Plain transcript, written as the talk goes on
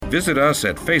Visit us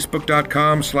at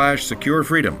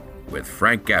facebook.com/securefreedom with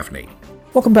Frank Gaffney.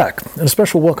 Welcome back, and a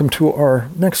special welcome to our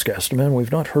next guest, a man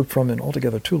we've not heard from in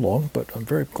altogether too long, but I'm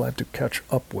very glad to catch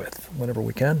up with whenever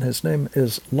we can. His name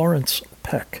is Lawrence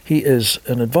Peck. He is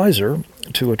an advisor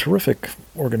to a terrific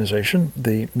organization,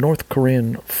 the North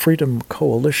Korean Freedom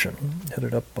Coalition,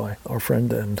 headed up by our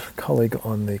friend and colleague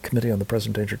on the Committee on the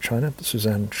Present Danger of China,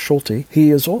 Suzanne Schulte. He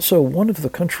is also one of the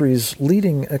country's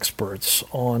leading experts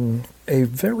on a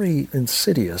very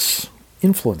insidious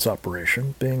influence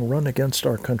operation being run against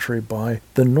our country by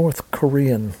the North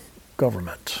Korean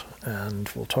government. And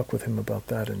we'll talk with him about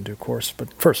that in due course.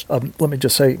 But first, let me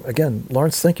just say again,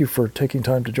 Lawrence, thank you for taking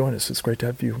time to join us. It's great to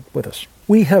have you with us.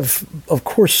 We have, of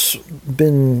course,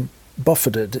 been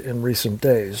buffeted in recent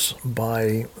days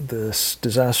by this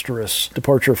disastrous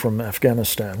departure from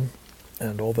Afghanistan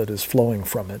and all that is flowing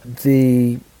from it.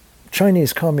 The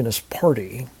Chinese Communist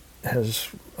Party has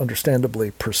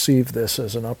understandably perceived this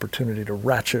as an opportunity to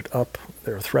ratchet up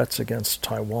their threats against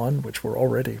Taiwan, which were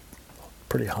already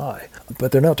pretty high.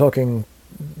 But they're now talking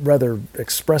rather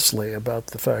expressly about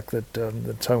the fact that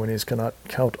the Taiwanese cannot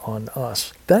count on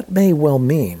us. That may well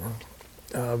mean,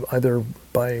 either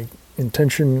by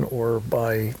intention or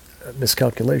by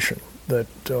miscalculation, that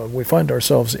we find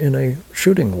ourselves in a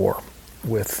shooting war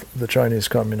with the Chinese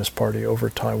Communist Party over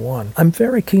Taiwan. I'm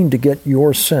very keen to get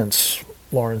your sense,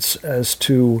 Lawrence, as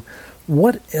to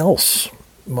what else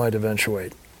might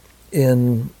eventuate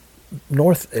in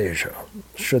North Asia,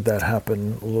 should that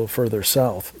happen a little further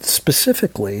south.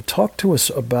 Specifically, talk to us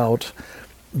about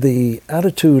the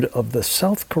attitude of the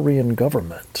South Korean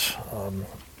government,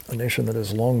 a nation that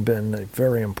has long been a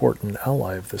very important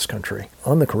ally of this country,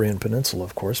 on the Korean Peninsula,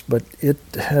 of course, but it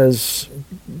has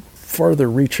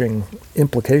farther-reaching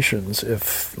implications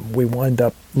if we wind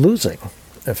up losing,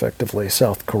 effectively,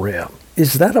 South Korea.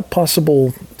 Is that a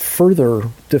possible further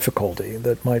difficulty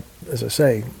that might, as I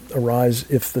say, arise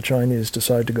if the Chinese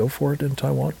decide to go for it in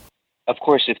Taiwan? Of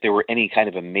course, if there were any kind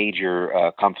of a major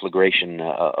conflagration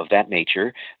of that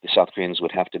nature, the South Koreans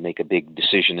would have to make a big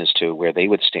decision as to where they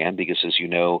would stand, because, as you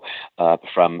know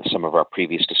from some of our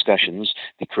previous discussions,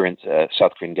 the current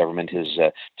South Korean government has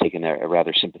taken a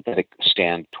rather sympathetic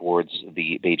stand towards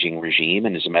the Beijing regime.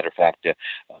 And as a matter of fact,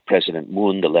 President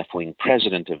Moon, the left-wing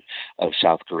president of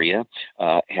South Korea,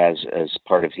 has, as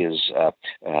part of his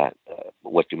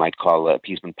what you might call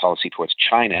appeasement policy towards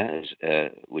China,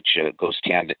 which goes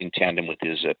in tandem with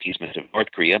his appeasement of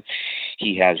North Korea,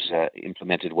 he has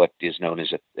implemented what is known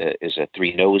as a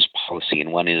three no's policy,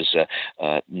 and one is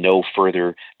no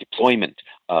further deployment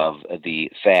of the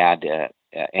THAAD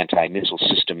anti-missile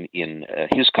system in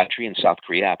his country, in South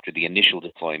Korea, after the initial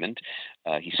deployment.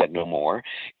 He said no more.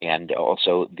 And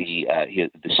also the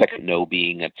second no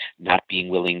being not being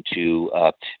willing to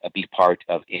be part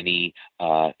of any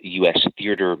U.S.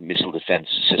 theater missile defense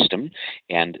system.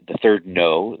 And the third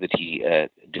no that he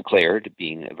declared,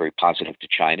 being very positive to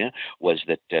China, was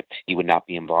that he would not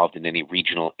be involved in any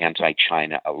regional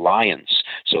anti-China alliance.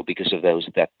 So because of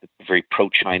that very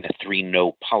pro-China three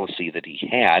no policy that he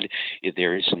had,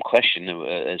 there is some question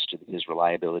as to his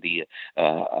reliability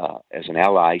as an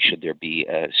ally should there be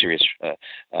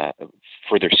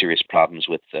further serious problems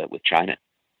with China.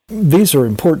 These are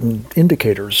important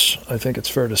indicators, I think it's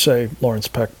fair to say, Lawrence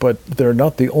Peck, but they're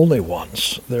not the only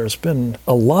ones. There's been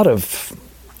a lot of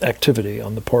activity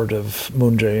on the part of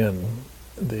Moon Jae-in,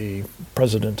 the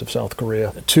president of South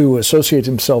Korea, to associate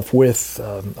himself with,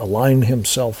 align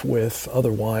himself with,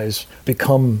 otherwise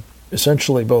become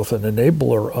essentially both an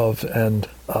enabler of and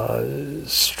a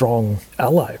strong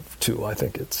ally to, I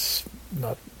think it's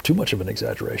not too much of an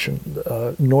exaggeration,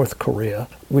 North Korea,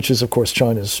 which is, of course,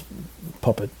 China's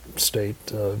puppet state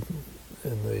in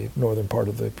the northern part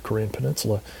of the Korean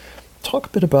Peninsula. Talk a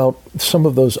bit about some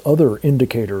of those other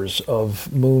indicators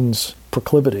of Moon's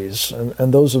proclivities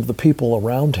and those of the people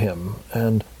around him.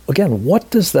 And again, what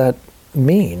does that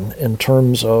mean in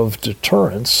terms of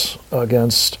deterrence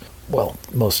against, well,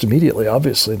 most immediately,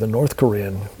 obviously, the North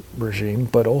Korean regime,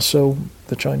 but also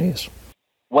the Chinese?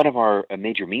 One of our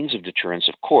major means of deterrence,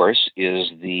 of course,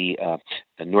 is the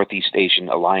Northeast Asian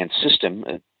alliance system,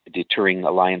 deterring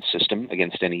alliance system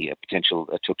against any potential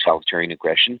totalitarian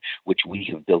aggression, which we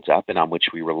have built up and on which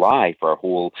we rely for our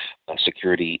whole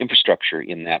security infrastructure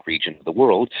in that region of the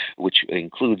world, which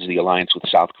includes the alliance with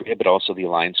South Korea, but also the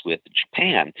alliance with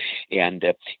Japan. And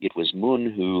it was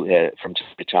Moon who, from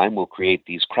time to time, will create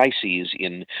these crises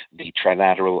in the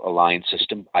trilateral alliance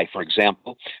system by, for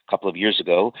example, a couple of years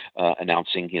ago,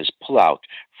 announcing his pullout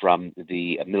from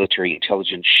the military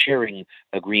intelligence sharing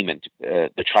agreement,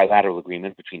 the trilateral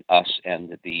agreement between us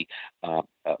and the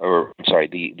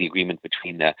the agreement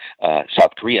between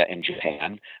South Korea and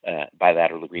Japan,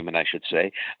 bilateral agreement, I should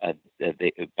say,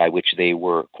 by which they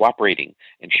were cooperating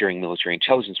and sharing military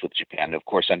intelligence with Japan. And of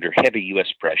course, under heavy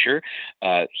U.S. pressure,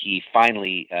 he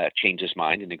finally changed his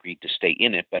mind and agreed to stay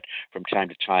in it. But from time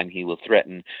to time, he will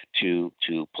threaten to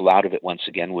pull out of it once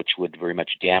again, which would very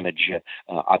much damage,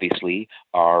 obviously,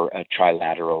 our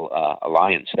trilateral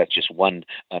alliance. That's just one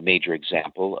major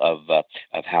example of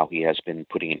how he has been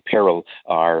putting in peril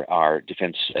our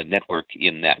defense network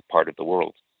in that part of the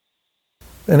world.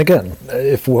 And again,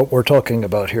 if what we're talking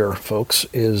about here, folks,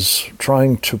 is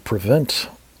trying to prevent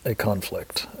a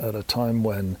conflict at a time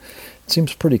when it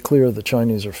seems pretty clear the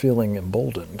Chinese are feeling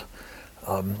emboldened,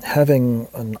 having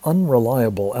an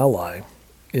unreliable ally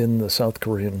in the South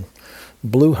Korean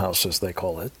Blue House, as they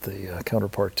call it, the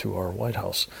counterpart to our White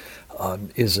House,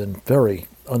 is a very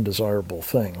undesirable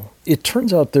thing. It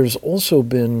turns out there's also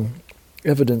been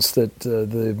evidence that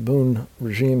the Moon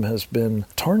regime has been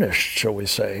tarnished, shall we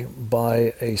say,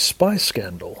 by a spy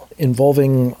scandal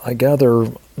involving, I gather,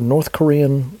 North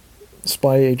Korean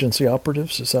spy agency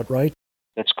operatives. Is that right?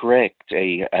 That's correct.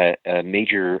 A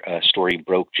major story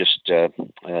broke just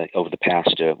over the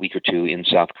past week or two in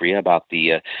South Korea about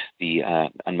the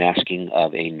unmasking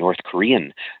of a North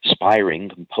Korean spy ring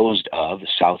composed of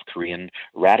South Korean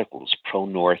radicals,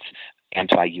 pro-North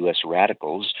anti-U.S.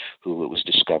 radicals, who it was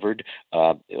discovered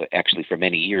actually for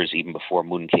many years, even before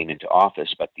Moon came into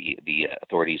office. But the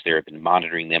authorities there have been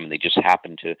monitoring them, and they just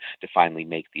happened to finally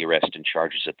make the arrest and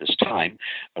charges at this time.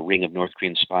 A ring of North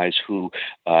Korean spies who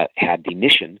had the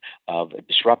mission of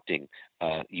disrupting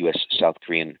U.S.-South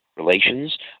Korean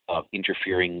relations, of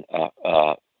interfering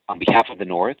on behalf of the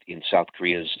North in South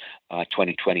Korea's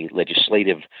 2020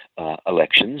 legislative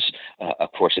elections,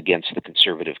 of course, against the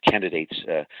conservative candidates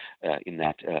in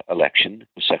that election,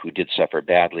 who did suffer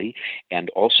badly, and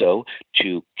also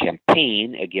to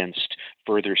campaign against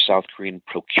further South Korean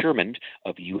procurement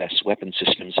of U.S. weapon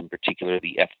systems, in particular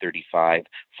the F-35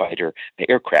 fighter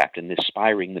aircraft. And this spy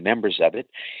ring, the members of it,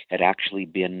 had actually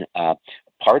been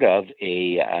part of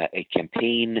a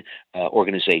campaign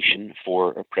organization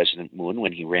for President Moon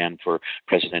when he ran for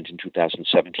president in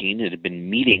 2017. It had been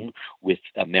meeting with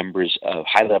members,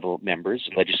 high-level members,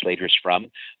 legislators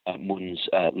from Moon's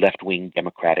left-wing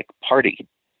Democratic Party.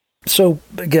 So,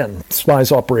 again,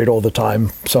 spies operate all the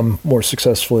time, some more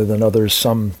successfully than others,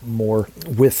 some more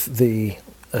with the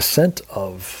assent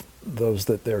of those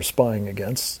that they're spying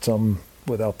against, some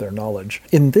without their knowledge.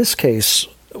 In this case,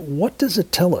 what does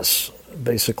it tell us,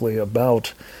 basically,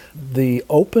 about the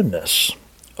openness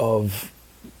of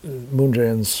Moon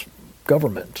Jae-in's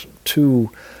government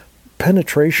to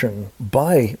penetration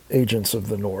by agents of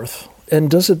the North? And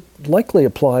does it likely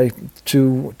apply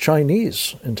to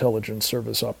Chinese intelligence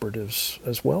service operatives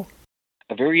as well?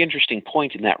 A very interesting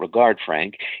point in that regard,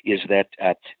 Frank, is that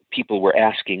people were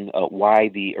asking why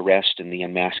the arrest and the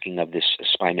unmasking of this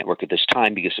spy network at this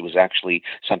time, because it was actually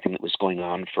something that was going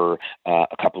on for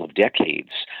a couple of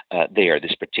decades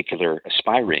this particular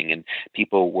spy ring. And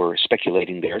people were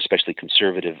speculating there, especially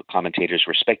conservative commentators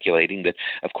were speculating that,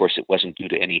 of course, it wasn't due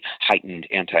to any heightened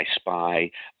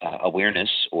anti-spy awareness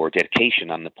or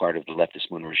dedication on the part of the leftist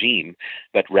Moon regime,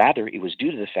 but rather it was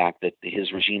due to the fact that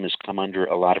his regime has come under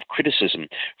a lot of criticism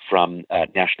from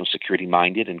national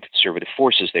security-minded and conservative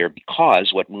forces there,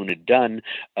 because what Moon had done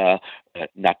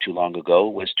not too long ago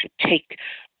was to take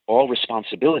all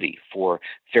responsibility for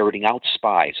ferreting out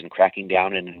spies and cracking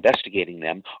down and investigating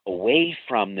them away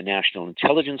from the National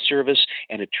Intelligence Service,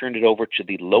 and it turned it over to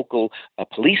the local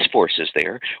police forces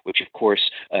there, which, of course,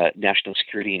 national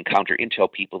security and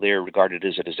counter-intel people there regarded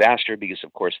as a disaster because,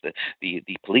 of course,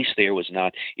 the police there was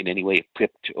not in any way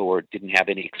equipped or didn't have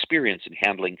any experience in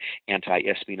handling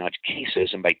anti-espionage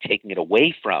cases. And by taking it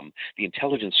away from the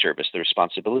intelligence service, the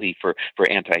responsibility for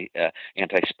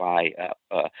anti-spy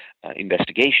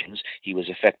investigations, he was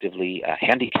effectively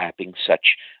handicapping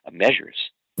such measures.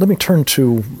 Let me turn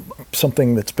to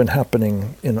something that's been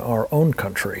happening in our own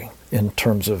country in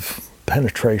terms of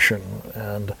penetration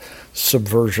and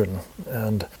subversion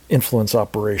and influence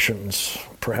operations,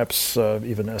 perhaps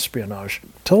even espionage.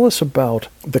 Tell us about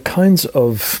the kinds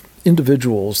of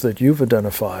individuals that you've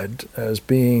identified as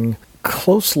being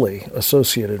closely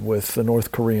associated with the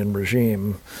North Korean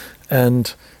regime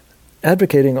and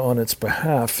advocating on its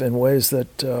behalf in ways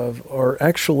that are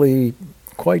actually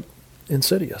quite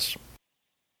insidious.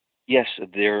 Yes,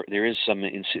 there is some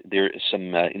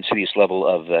insidious level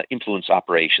of influence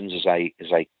operations, as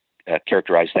I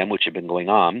characterize them, which have been going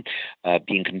on,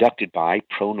 being conducted by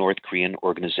pro-North Korean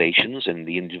organizations and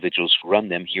the individuals who run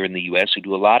them here in the U.S., who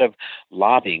do a lot of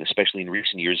lobbying, especially in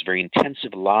recent years, very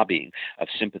intensive lobbying of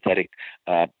sympathetic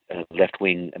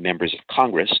left-wing members of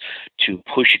Congress to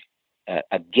push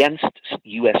against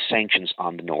U.S. sanctions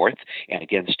on the North and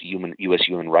against U.S.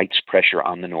 human rights pressure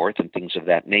on the North and things of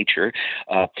that nature.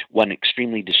 One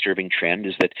extremely disturbing trend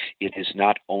is that it is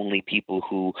not only people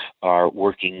who are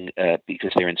working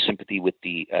because they're in sympathy with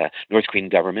the North Korean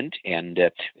government and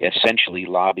essentially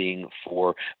lobbying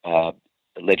for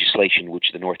legislation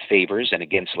which the North favors and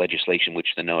against legislation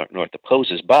which the North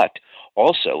opposes, but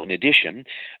also, in addition,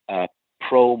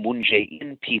 pro-Moon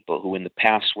Jae-in people who in the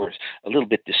past were a little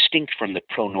bit distinct from the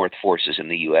pro-North forces in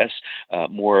the U.S.,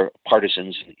 more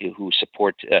partisans who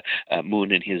support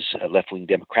Moon and his left-wing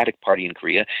Democratic Party in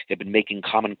Korea, have been making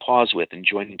common cause with and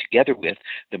joining together with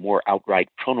the more outright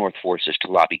pro-North forces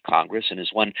to lobby Congress. And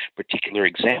as one particular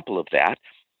example of that,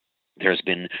 there's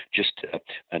been just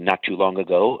not too long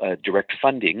ago direct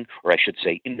funding, or I should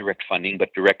say indirect funding,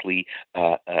 but directly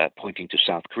pointing to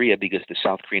South Korea, because the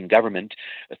South Korean government,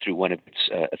 through one of its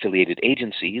affiliated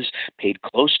agencies, paid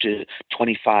close to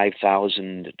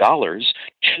 $25,000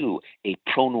 to a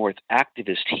pro-North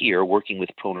activist here working with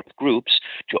pro-North groups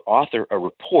to author a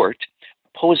report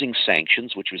opposing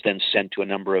sanctions, which was then sent to a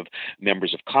number of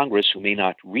members of Congress who may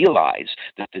not realize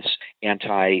that this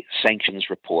anti-sanctions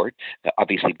report,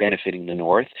 obviously benefiting the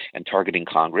North and targeting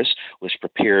Congress, was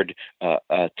prepared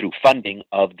through funding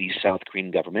of the South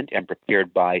Korean government and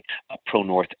prepared by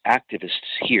pro-North activists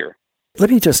here. Let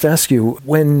me just ask you,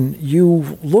 when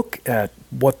you look at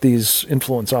what these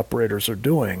influence operators are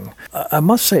doing, I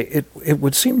must say it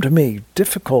would seem to me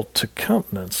difficult to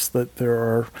countenance that there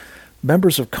are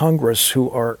members of Congress who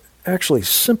are actually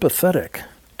sympathetic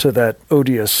to that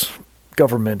odious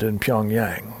government in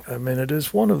Pyongyang. I mean, it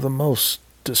is one of the most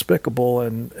despicable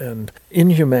and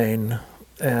inhumane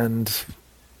and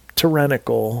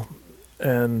tyrannical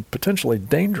and potentially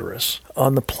dangerous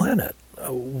on the planet.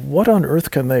 What on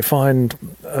earth can they find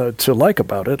to like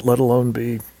about it, let alone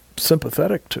be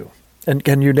sympathetic to? And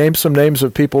can you name some names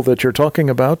of people that you're talking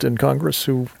about in Congress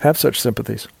who have such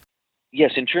sympathies?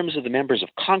 Yes, in terms of the members of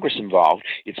Congress involved,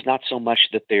 it's not so much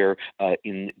that they're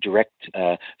in direct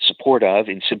support of,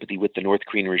 in sympathy with the North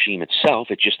Korean regime itself.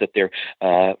 It's just that they're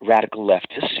radical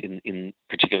leftists in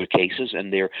particular cases,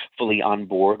 and they're fully on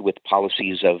board with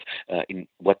policies of in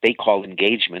what they call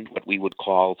engagement, what we would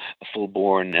call a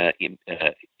full-born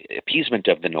appeasement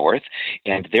of the North,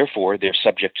 and therefore they're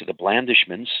subject to the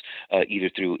blandishments, either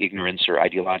through ignorance or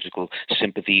ideological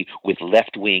sympathy with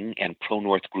left-wing and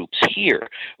pro-North groups here,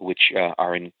 which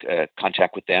are in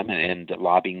contact with them and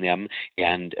lobbying them,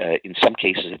 and in some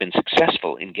cases have been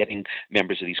successful in getting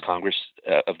members of these Congress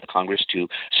to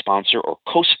sponsor or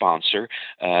co-sponsor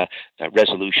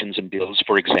resolutions and bills,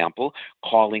 for example,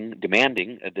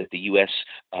 demanding that the U.S.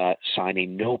 sign a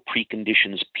no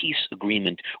preconditions peace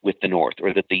agreement with the North,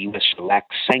 or that the U.S.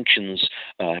 relax sanctions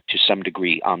to some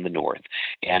degree on the North.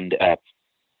 And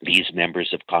these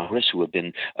members of Congress who have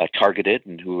been targeted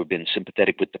and who have been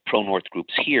sympathetic with the pro-North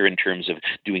groups here in terms of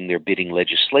doing their bidding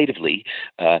legislatively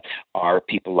are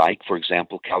people like, for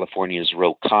example, California's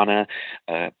Ro Khanna,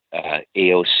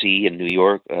 AOC in New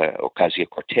York,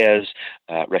 Ocasio-Cortez,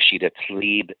 Rashida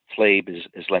Tlaib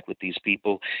is left with these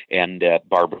people, and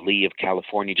Barbara Lee of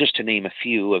California, just to name a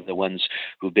few of the ones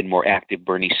who've been more active.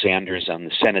 Bernie Sanders on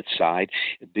the Senate side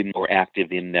have been more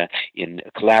active in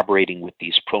collaborating with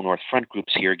these pro-North front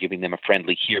groups here, giving them a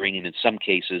friendly hearing, and in some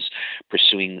cases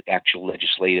pursuing actual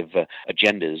legislative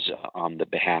agendas on the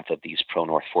behalf of these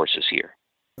pro-North forces here.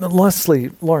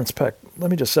 Lastly, Lawrence Peck, let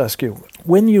me just ask you,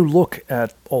 when you look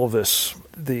at all of this,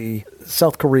 the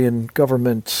South Korean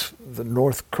government, the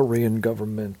North Korean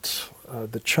government,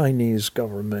 the Chinese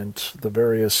government, the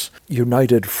various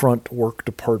United Front Work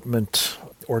Department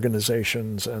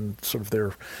organizations and sort of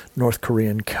their North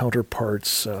Korean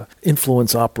counterparts,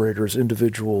 influence operators,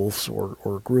 individuals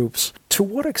or groups, to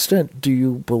what extent do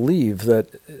you believe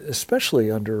that, especially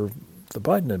under the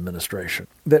Biden administration,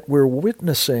 that we're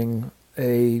witnessing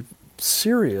a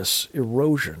serious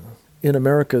erosion in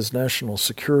America's national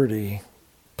security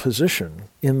position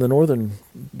in the northern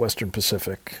Western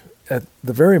Pacific at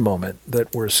the very moment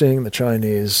that we're seeing the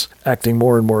Chinese acting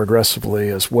more and more aggressively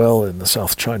as well in the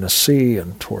South China Sea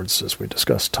and towards, as we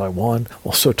discussed, Taiwan,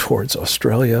 also towards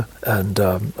Australia and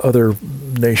other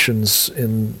nations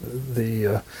in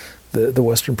the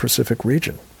Western Pacific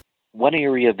region? One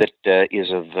area that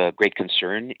is of great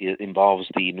concern involves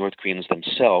the North Koreans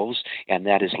themselves, and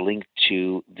that is linked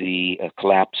to the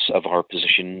collapse of our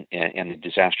position and the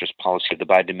disastrous policy of the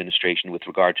Biden administration with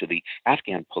regard to the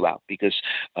Afghan pullout. Because,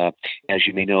 as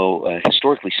you may know,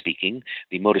 historically speaking,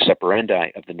 the modus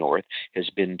operandi of the North has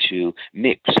been to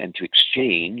mix and to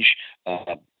exchange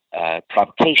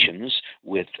provocations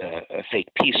with fake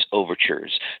peace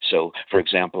overtures. So, for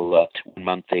example, one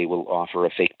month they will offer a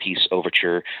fake peace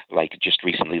overture, like just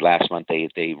recently last month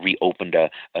they reopened a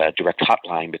direct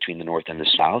hotline between the North and the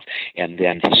South, and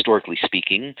then historically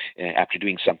speaking, after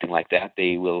doing something like that,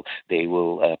 they will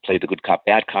play the good cop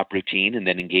bad cop routine and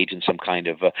then engage in some kind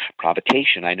of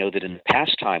provocation. I know that in the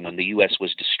past time when the U.S.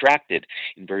 was distracted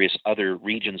in various other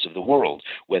regions of the world,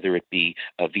 whether it be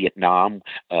Vietnam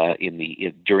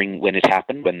during when it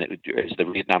happened, as the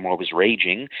Vietnam War was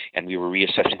raging, and we were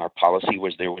reassessing our policy,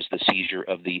 there was the seizure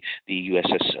of the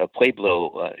USS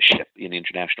Pueblo ship in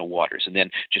international waters, and then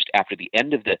just after the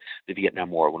end of the Vietnam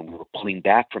War, when we were pulling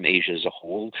back from Asia as a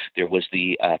whole, there was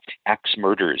the axe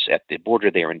murders at the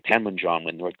border there in Panmunjom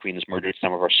when North Koreans murdered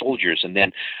some of our soldiers, and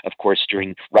then of course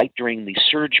during the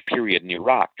surge period in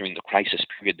Iraq, during the crisis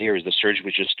period there, as the surge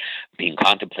was just being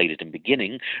contemplated and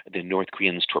beginning, the North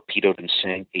Koreans torpedoed and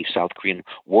sank a South Korean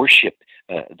warship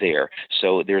there.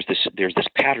 So there's this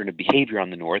pattern of behavior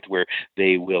on the North where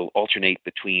they will alternate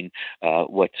between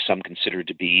what some consider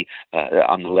to be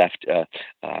on the left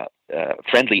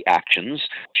friendly actions,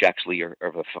 which actually are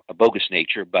of a bogus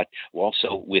nature, but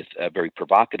also with very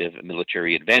provocative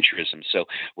military adventurism. So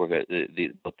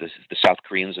both the South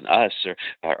Koreans and us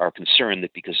are concerned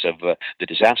that because of the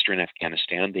disaster in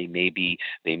Afghanistan, they may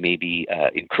be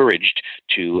encouraged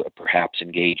to perhaps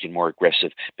engage in more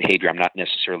aggressive behavior. I'm not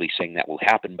necessarily saying that will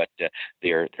happen, but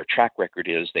their track record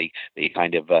is they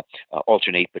kind of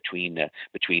alternate between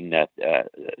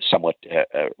somewhat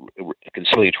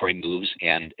conciliatory moves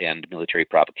and military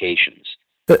provocations.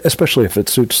 Especially if it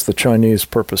suits the Chinese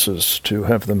purposes to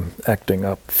have them acting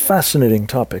up. Fascinating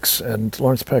topics, and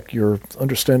Lawrence Peck, your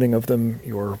understanding of them,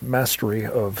 your mastery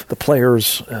of the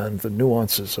players and the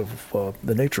nuances of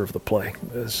the nature of the play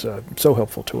is so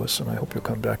helpful to us, and I hope you'll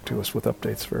come back to us with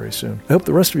updates very soon. I hope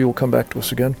the rest of you will come back to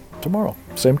us again tomorrow.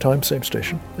 Same time, same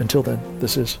station. Until then,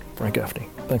 this is Frank Gaffney.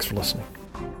 Thanks for listening.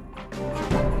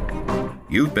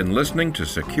 You've been listening to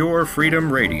Secure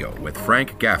Freedom Radio with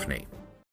Frank Gaffney.